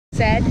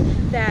said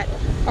that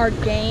our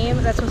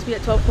game that's supposed to be at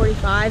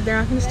 12:45, they're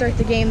not going to start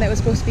the game that was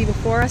supposed to be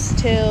before us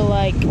till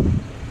like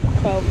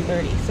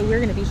 12:30. So we're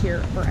going to be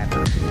here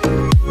forever.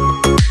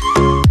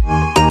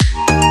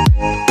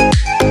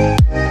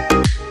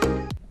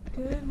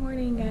 Good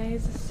morning,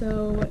 guys.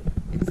 So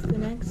it's the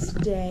next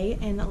day,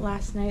 and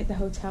last night at the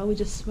hotel we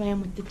just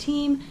swam with the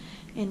team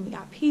and we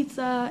got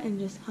pizza and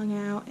just hung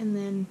out, and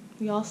then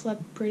we all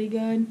slept pretty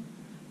good,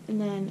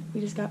 and then we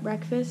just got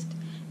breakfast.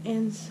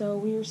 And so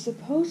we were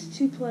supposed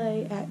to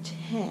play at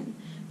 10,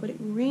 but it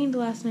rained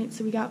last night,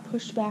 so we got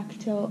pushed back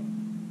till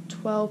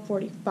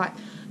 12:45.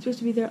 Supposed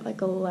to be there at like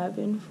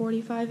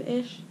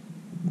 11:45-ish.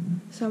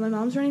 So my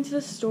mom's running to the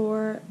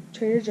store,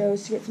 Trader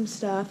Joe's, to get some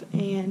stuff,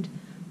 and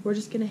we're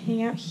just gonna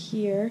hang out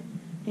here,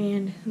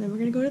 and then we're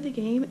gonna go to the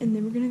game, and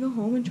then we're gonna go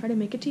home and try to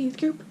make it to youth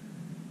group.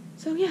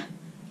 So yeah,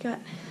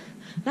 got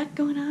that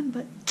going on,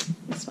 but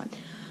it's fun.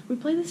 We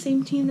play the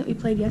same team that we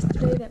played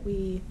yesterday that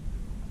we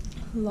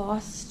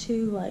lost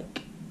to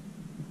like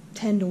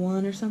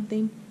 10-1 or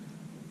something.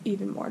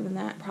 Even more than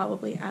that,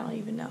 probably. I don't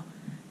even know.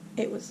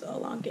 It was a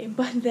long game.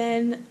 But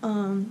then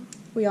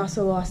we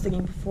also lost the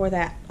game before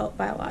that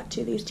by a lot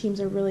too. These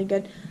teams are really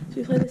good. So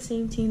we play the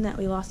same team that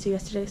we lost to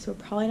yesterday, so we're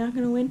probably not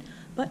going to win,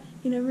 but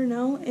you never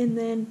know. And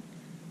then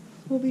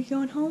we'll be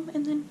going home,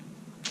 and then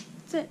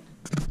that's it.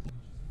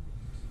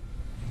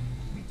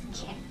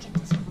 Can't get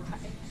this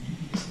right.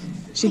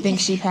 She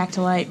thinks she packed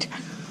light.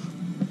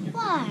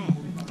 What?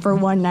 For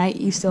one night,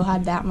 you still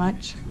had that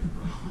much?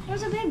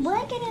 There's a big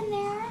blanket in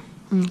there.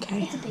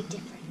 Okay. It's a big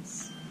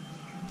difference.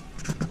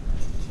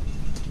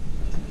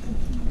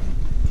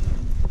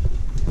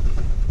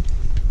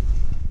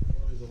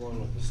 Always the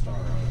one with the star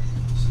on it.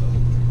 So,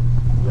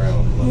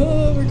 ground level.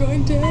 Oh, we're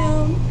going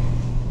down.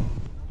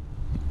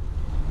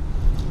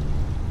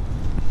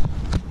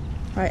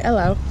 All right,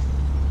 hello.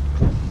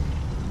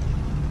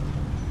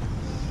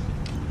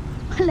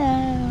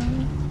 Hello.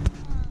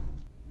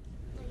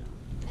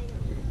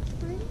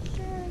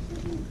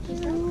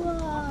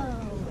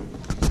 Whoa.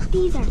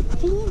 These are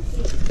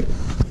fancy.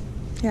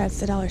 Yeah, it's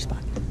the dollar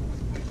spot.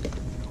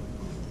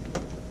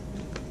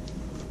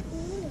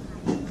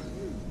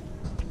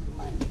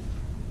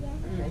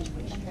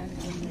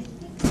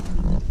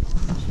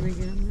 Should we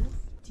get on this?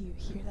 Do you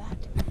hear that?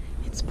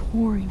 It's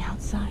pouring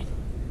outside.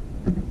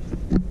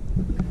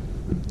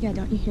 Yeah,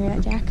 don't you hear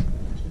that, Jack?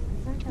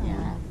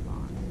 Yeah.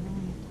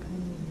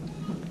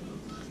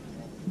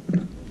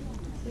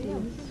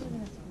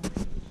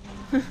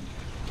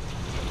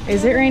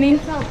 Is it raining?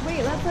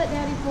 Wait, let's let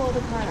Daddy pull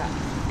the car up.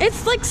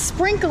 It's like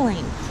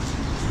sprinkling.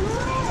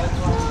 Alright,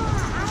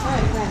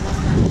 fine, let's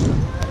run.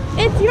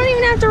 You don't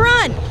even have to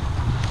run.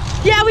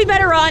 Yeah, we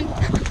better run.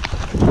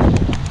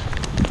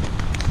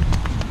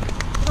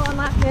 Go on,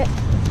 lap it.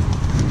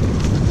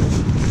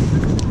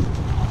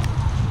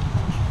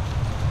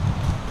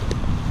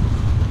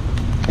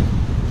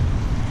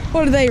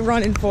 What are they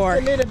running for?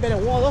 A little bit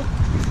of water.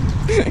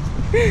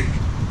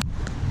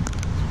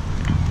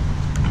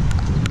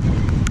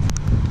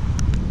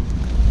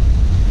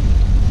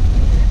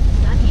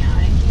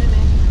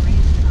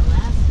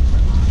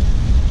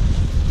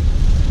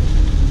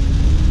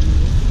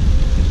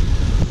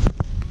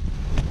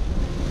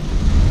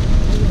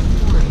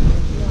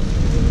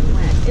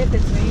 If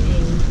it's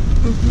raining.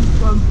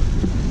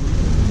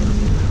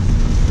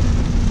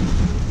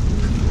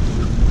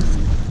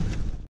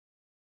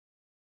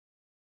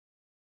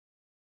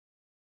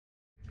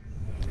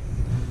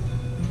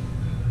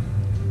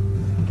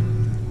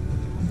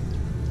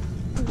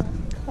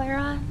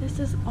 Clara, this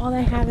is all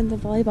they have in the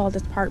volleyball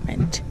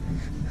department.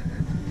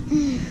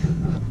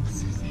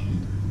 So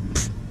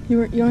sad.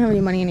 You don't have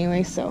any money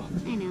anyway, so.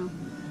 I know.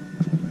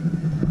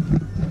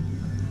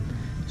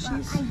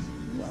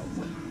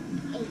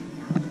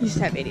 You just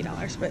have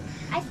 $80, but.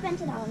 I spent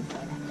 $1 for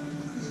that.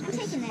 I'm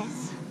taking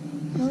this.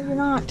 No, you're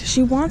not.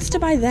 She wants to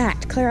buy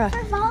that, Clara. For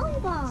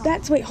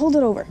volleyball. Wait, hold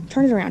it over.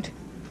 Turn it around.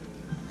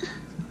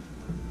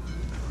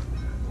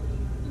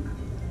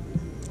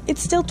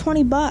 It's still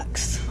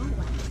 $20.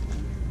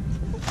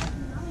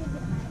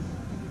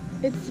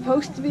 It's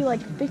supposed to be like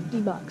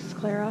 $50,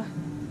 Clara.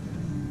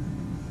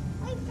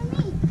 Wait for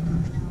me.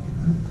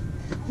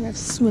 You have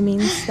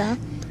swimming stuff.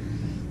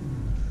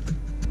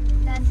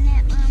 Doesn't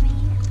it, Mommy?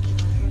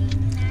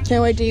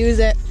 Can't wait to use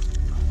it.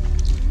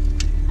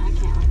 I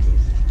can't wait to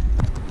use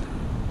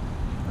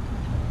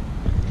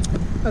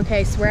it.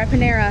 Okay, so we're at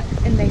Panera,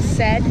 and they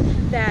said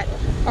that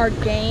our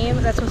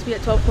game that's supposed to be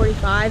at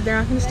 12:45, they're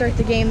not going to start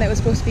the game that was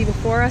supposed to be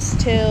before us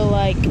till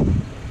like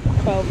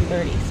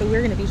 12:30. So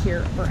we're going to be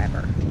here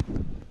forever.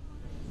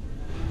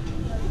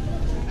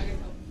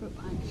 Fruit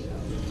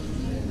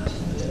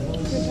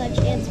punch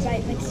and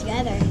Sprite mixed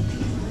together.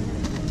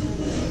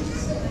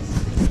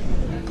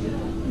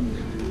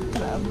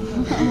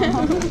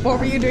 What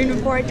were you doing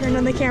before I turned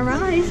on the camera?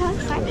 Oh, he's so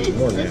excited.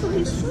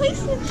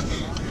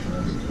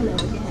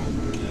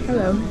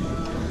 Hello.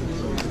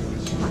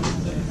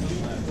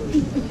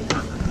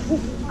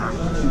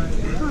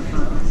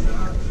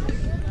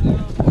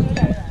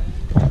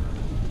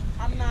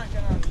 I'm not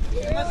gonna.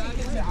 Unless you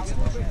can say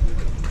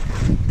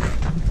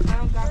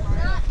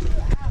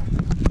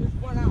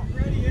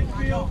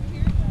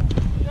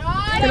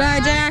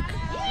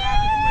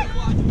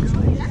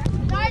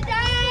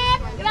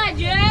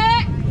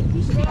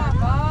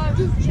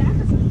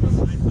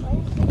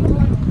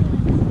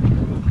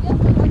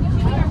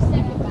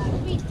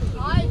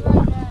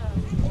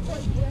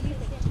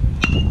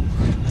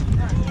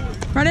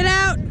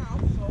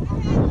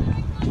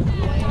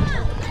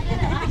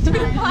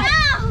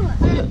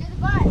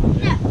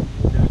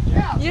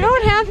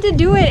have to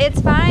do it.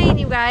 It's fine,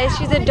 you guys.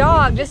 She's a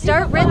dog. Just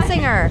start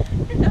rinsing her.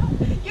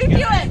 You do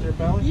it.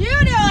 You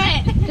do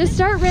it. Just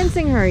start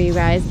rinsing her, you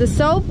guys. The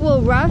soap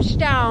will rush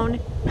down. Ew.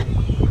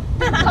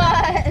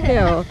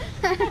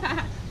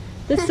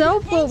 The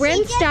soap will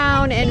rinse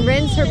down and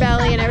rinse her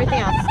belly and everything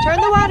else. Turn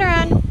the water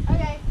on.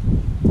 Okay.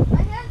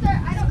 My hands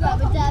are, I don't know.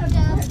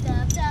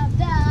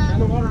 Turn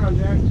the water on,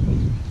 Jack.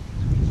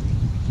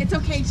 It's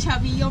okay,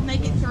 Chubby. You'll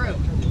make it through.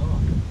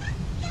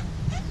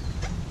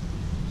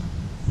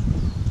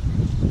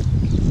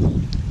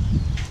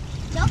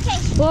 Okay.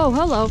 Whoa,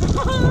 hello.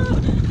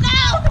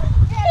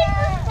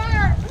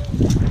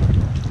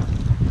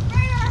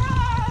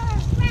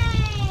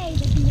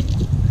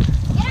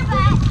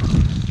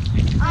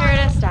 Here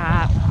to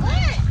stop.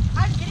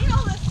 I'm getting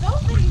all this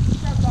soap that he's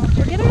stuck on.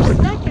 We'll get her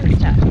stuck and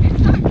stuff. It's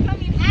not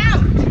coming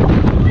out.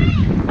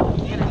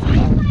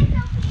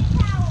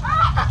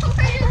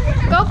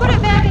 Go put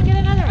it back and get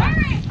another one.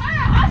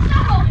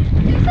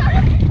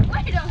 I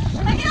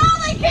can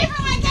only keep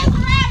him like this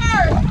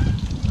forever.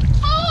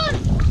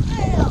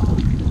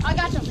 I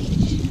got the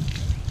leash.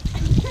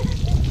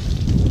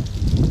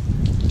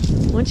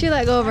 Once you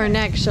let go of her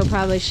neck, she'll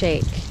probably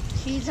shake.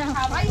 She's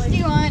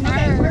Feisty one.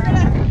 Okay, we're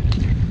gonna.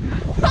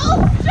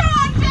 Hold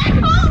strong, Jack.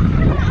 Hold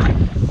strong.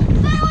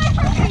 Stay away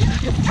from me.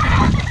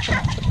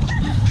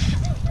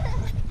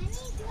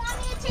 You want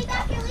me to take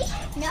off your leash?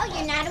 No,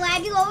 you're not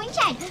allowed to go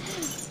inside.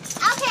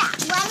 Okay,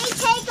 let me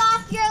take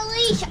off your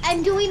leash.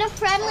 I'm doing a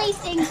friendly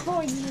thing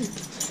for you.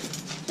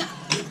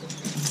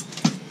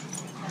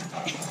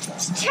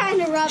 Just trying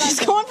to rub on. She's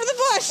going for the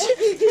bush.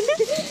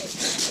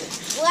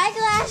 Like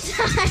last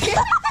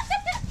time.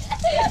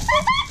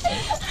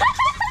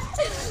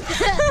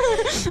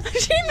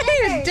 She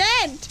made a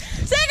dent.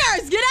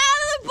 Snickers, get out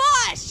of the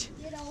bush.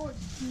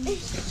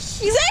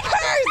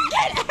 Snickers,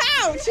 get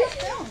out.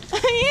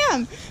 I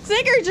am.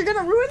 Snickers, you're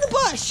gonna ruin the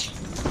bush.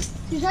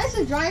 She tries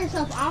to dry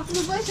herself off of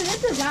the bush and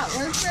it does not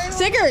work very well.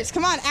 Snickers,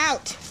 come on,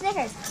 out.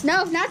 Snickers.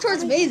 No, not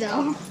towards me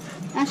though.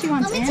 Now she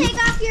wants Let me take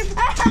off your.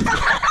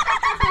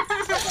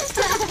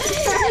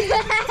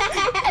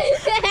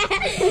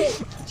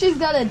 She's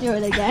gonna do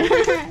it again.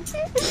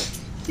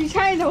 She's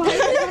trying to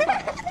wait.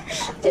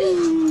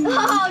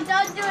 Oh,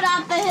 don't do it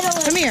off the hill.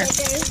 Come here.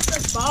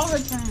 Snickers. Ball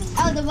return.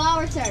 Oh, the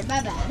ball return.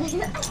 My bad.